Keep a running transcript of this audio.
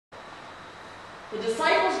The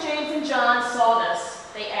disciples James and John saw this.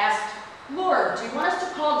 They asked, "Lord, do you want us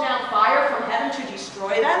to call down fire from heaven to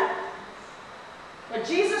destroy them?" But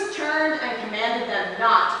Jesus turned and commanded them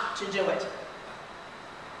not to do it.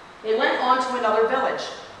 They went on to another village.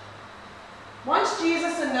 Once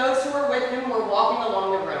Jesus and those who were with him were walking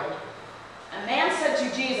along the road. A man said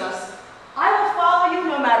to Jesus, "I will follow you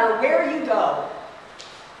no matter where you go."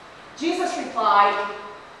 Jesus replied,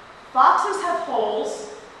 "Foxes have holes,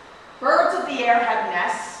 birds of the air have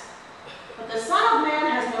nests, but the Son of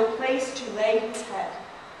Man has no place to lay his head."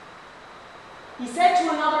 He said to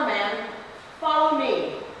another man, "Follow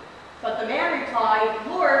me." But the man replied,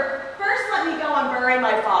 "Lord, first let me go and bury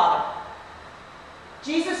my father."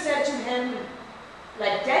 Jesus said to him,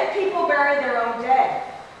 "Let dead people bury their own dead.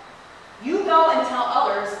 You go and tell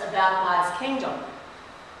others about God's kingdom."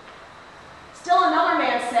 Still another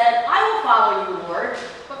man said, "I will follow you, Lord,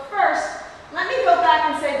 but first let me go back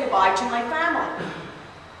and say goodbye to my family."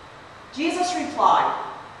 Jesus replied,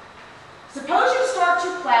 "Suppose you start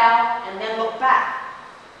to plow and then look back.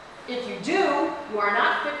 If you do, you are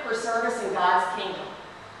not fit for service in God's kingdom."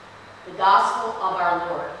 The Gospel of our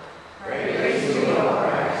Lord. Praise to you, O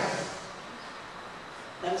Christ.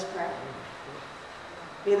 Let us pray.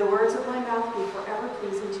 May the words of my mouth be forever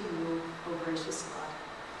pleasing to you, O gracious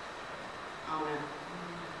God. Amen.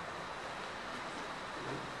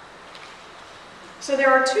 So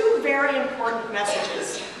there are two very important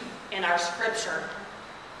messages in our scripture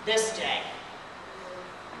this day.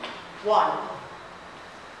 One,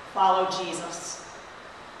 follow Jesus.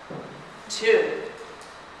 Two,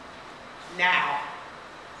 now.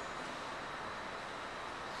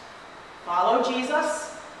 Follow Jesus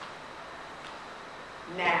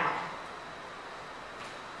now.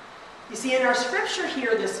 You see, in our scripture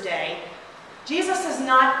here this day, Jesus is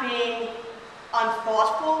not being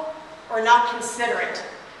unthoughtful or not considerate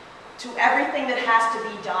to everything that has to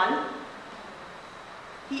be done.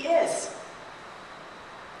 He is.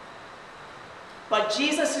 But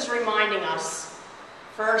Jesus is reminding us,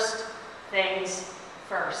 first things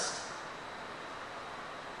first.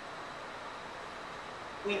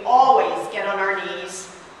 We always get on our knees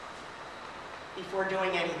before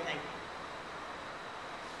doing anything.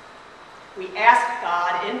 We ask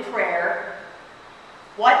God in prayer,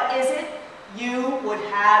 "What is it you would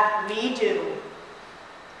have me do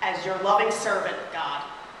as your loving servant, God?"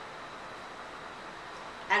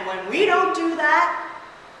 And when we don't do that,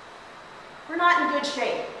 we're not in good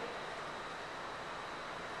shape.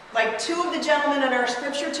 Like two of the gentlemen in our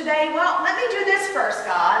scripture today, "Well, let me do this first,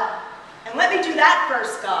 God, and let me do that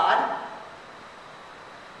first, God."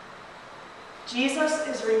 Jesus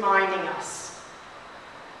is reminding us,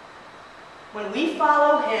 when we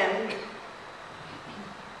follow him,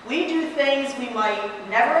 we do things we might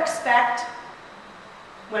never expect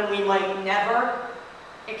when we might never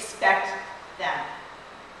expect them.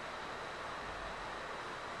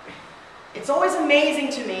 It's always amazing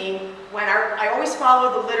to me when I always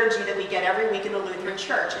follow the liturgy that we get every week in the Lutheran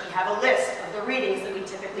Church. We have a list of the readings that we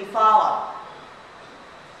typically follow.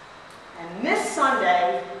 And this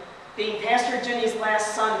Sunday, being Pastor Ginny's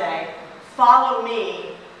last Sunday, "Follow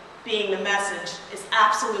me" being the message is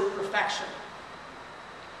absolute perfection.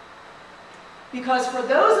 Because for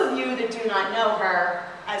those of you that do not know her,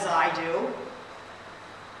 as I do,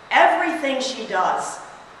 everything she does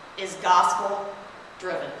is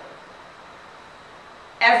gospel-driven.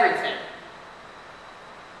 Everything.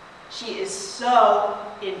 She is so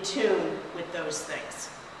in tune with those things.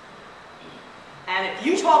 And if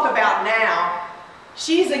you talk about now,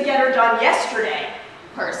 she's a get-her-done-yesterday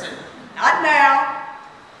person. Not now.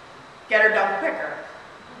 Get her done quicker.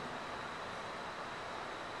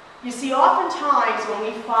 You see, oftentimes when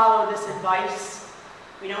we follow this advice,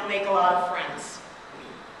 we don't make a lot of friends.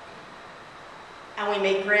 And we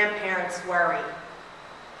make grandparents worry.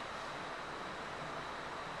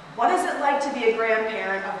 What is it like to be a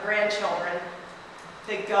grandparent of grandchildren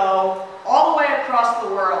that go all the way across the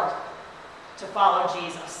world to follow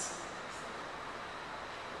Jesus?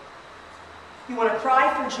 You want to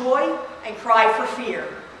cry for joy and cry for fear.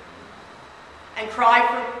 And cry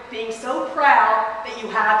for being so proud that you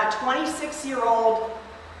have a 26-year-old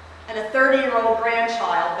and a 30-year-old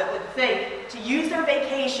grandchild that would think to use their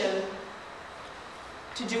vacation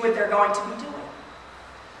to do what they're going to be doing.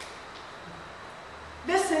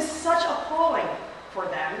 This is such a calling for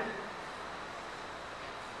them.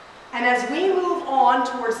 And as we move on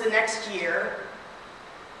towards the next year,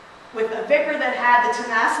 with a vicar that had the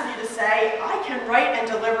tenacity to say, "I can write and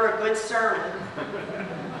deliver a good sermon."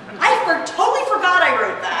 I totally forgot I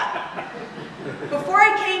wrote that. Before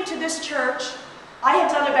I came to this church, I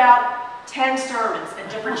had done about 10 sermons at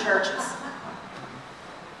different churches.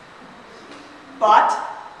 But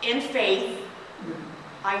in faith,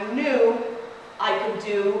 I knew I could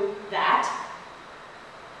do that.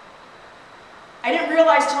 I didn't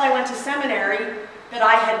realize till I went to seminary that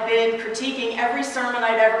I had been critiquing every sermon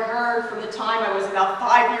I'd ever heard from the time I was about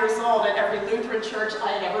 5 years old at every Lutheran church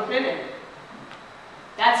I had ever been in.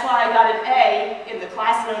 That's why I got an A in the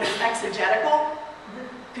class known as exegetical,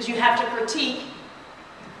 because you have to critique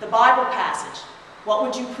the Bible passage. What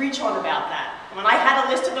would you preach on about that? And when I had a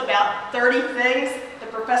list of about 30 things, the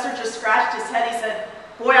professor just scratched his head. He said,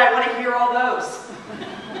 "Boy, I want to hear all those."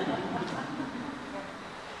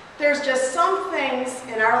 There's just some things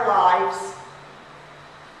in our lives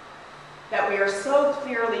that we are so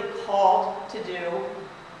clearly called to do.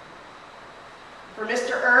 For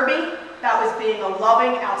Mr. Irby, that was being a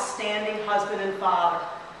loving, outstanding husband and father.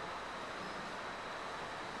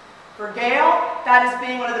 For Gail, that is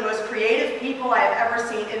being one of the most creative people I have ever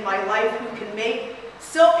seen in my life, who can make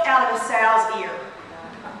silk out of a sow's ear,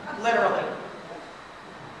 literally.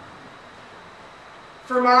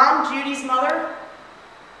 For Mom, Judy's mother,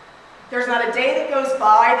 there's not a day that goes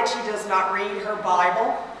by that she does not read her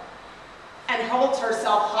Bible and holds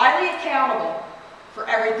herself highly accountable for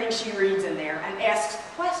everything she reads in there and asks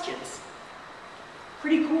questions.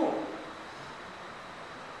 Pretty cool.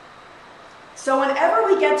 So whenever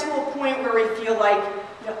we get to a point where we feel like,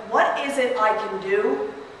 what is it I can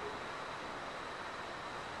do?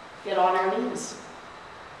 Get on our knees.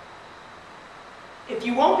 If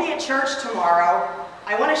you won't be at church tomorrow,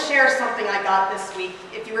 I want to share something I got this week.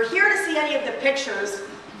 If you were here to see any of the pictures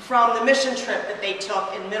from the mission trip that they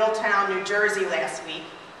took in Middletown, New Jersey last week,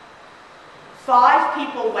 5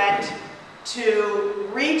 people went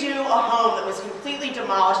to redo a home that was completely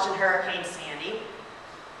demolished in Hurricane Sandy.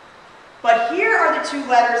 But here are the 2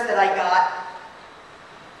 letters that I got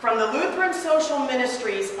from the Lutheran Social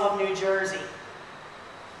Ministries of New Jersey.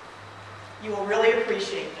 You will really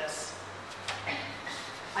appreciate this.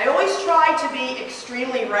 I always try to be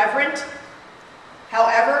extremely reverent.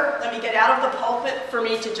 However, let me get out of the pulpit for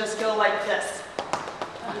me to just go like this.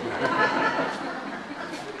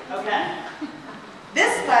 Okay.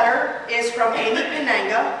 This letter is from Amy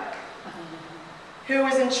Benenga, who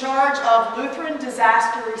is in charge of Lutheran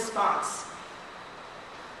Disaster Response.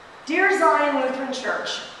 Dear Zion Lutheran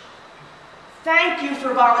Church, thank you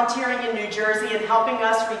for volunteering in New Jersey and helping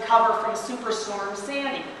us recover from Superstorm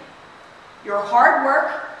Sandy. Your hard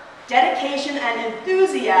work, dedication, and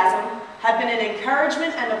enthusiasm have been an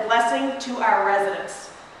encouragement and a blessing to our residents.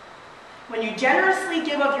 When you generously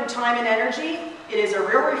give of your time and energy, it is a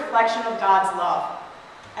real reflection of God's love.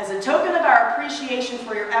 As a token of our appreciation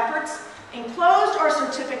for your efforts, enclosed are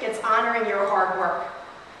certificates honoring your hard work.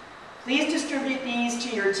 Please distribute these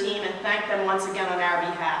to your team and thank them once again on our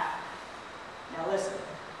behalf. Now listen.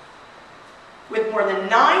 With more than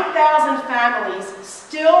 9,000 families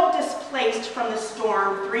still displaced from the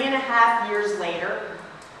storm 3.5 years later,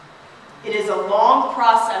 it is a long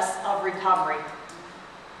process of recovery.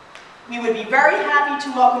 We would be very happy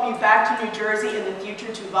to welcome you back to New Jersey in the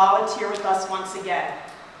future to volunteer with us once again.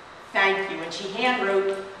 Thank you. And she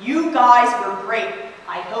handwrote, "You guys were great.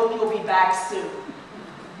 I hope you'll be back soon."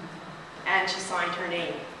 And she signed her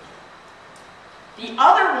name. The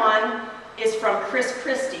other one is from Chris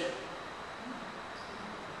Christie.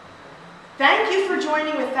 Thank you for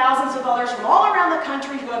joining with thousands of others from all around the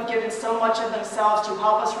country who have given so much of themselves to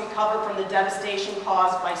help us recover from the devastation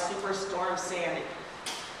caused by Superstorm Sandy.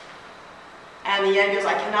 And the end goes,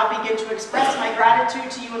 I cannot begin to express my gratitude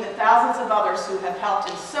to you and the thousands of others who have helped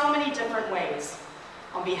in so many different ways.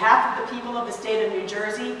 On behalf of the people of the state of New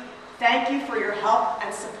Jersey, thank you for your help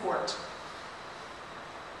and support.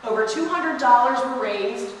 Over $200 were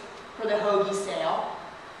raised for the hoagie sale.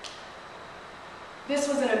 This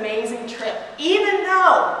was an amazing trip, even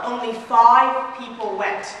though only 5 people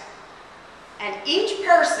went. And each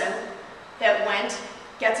person that went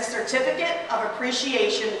gets a certificate of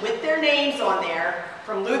appreciation with their names on there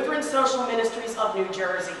from Lutheran Social Ministries of New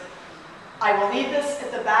Jersey. I will leave this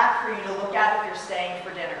at the back for you to look at if you're staying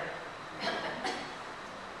for dinner.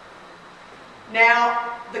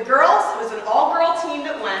 Now, the girls, it was an all-girl team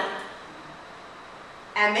that went,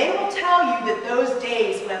 and they will tell you that those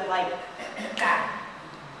days went like that.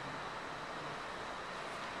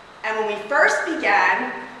 And when we first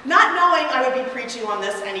began, not knowing I would be preaching on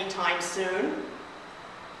this anytime soon,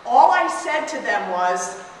 all I said to them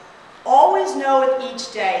was, always know with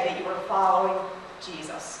each day that you are following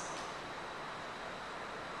Jesus.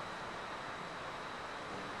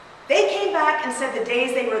 They came back and said the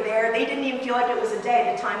days they were there, they didn't even feel like it was a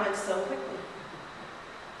day. The time went so quickly.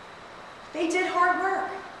 They did hard work.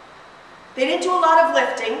 They didn't do a lot of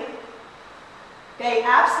lifting. They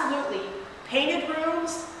absolutely painted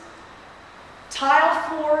rooms, tile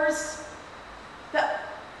floors.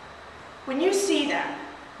 When you see them,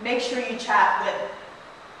 make sure you chat with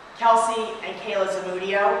Kelsey and Kayla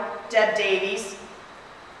Zamudio, Deb Davies,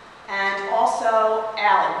 and also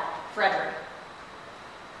Allie Frederick.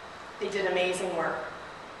 They did amazing work.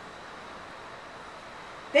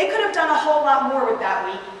 They could have done a whole lot more with that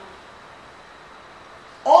week.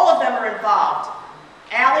 All of them are involved.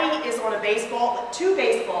 Allie is on two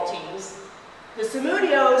baseball teams. The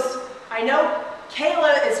Zamudios, I know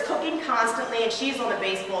Kayla is cooking constantly and she's on a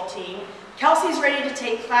baseball team. Kelsey's ready to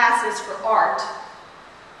take classes for art.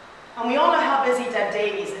 And we all know how busy Deb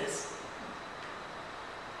Davies is.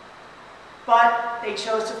 But they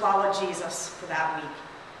chose to follow Jesus for that week.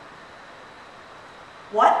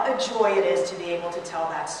 What a joy it is to be able to tell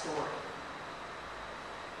that story.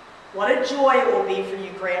 What a joy it will be for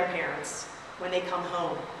you grandparents when they come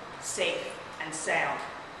home safe and sound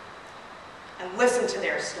and listen to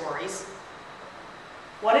their stories.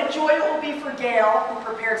 What a joy it will be for Gail, who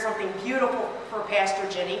prepared something beautiful for Pastor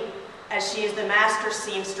Ginny, as she is the master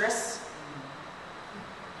seamstress.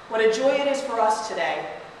 What a joy it is for us today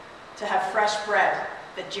to have fresh bread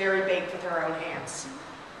that Jerry baked with her own hands.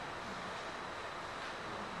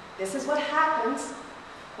 This is what happens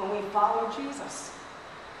when we follow Jesus.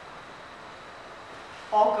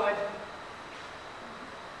 All good.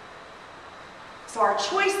 So our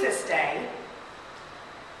choice this day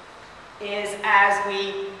is, as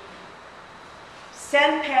we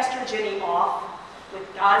send Pastor Ginny off with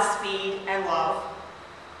God's speed and love,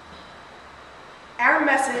 our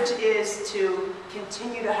message is to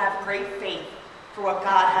continue to have great faith for what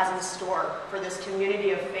God has in store for this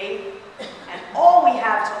community of faith and all we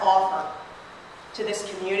have to offer to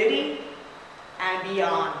this community and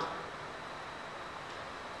beyond.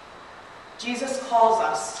 Jesus calls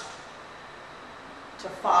us to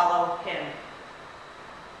follow him.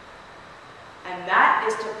 And that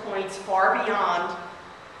is to points far beyond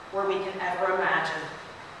where we can ever imagine.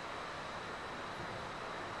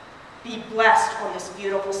 Be blessed on this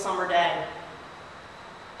beautiful summer day.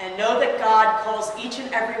 And know that God calls each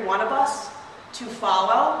and every one of us to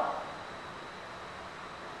follow.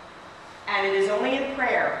 And it is only in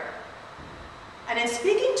prayer and in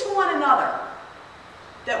speaking to one another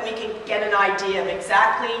that we can get an idea of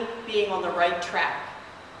exactly being on the right track.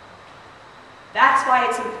 That's why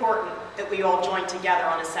it's important that we all join together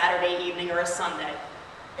on a Saturday evening or a Sunday.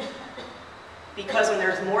 Because when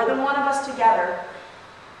there's more than one of us together,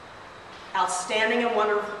 outstanding and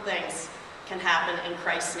wonderful things can happen in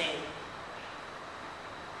Christ's name.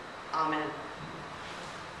 Amen.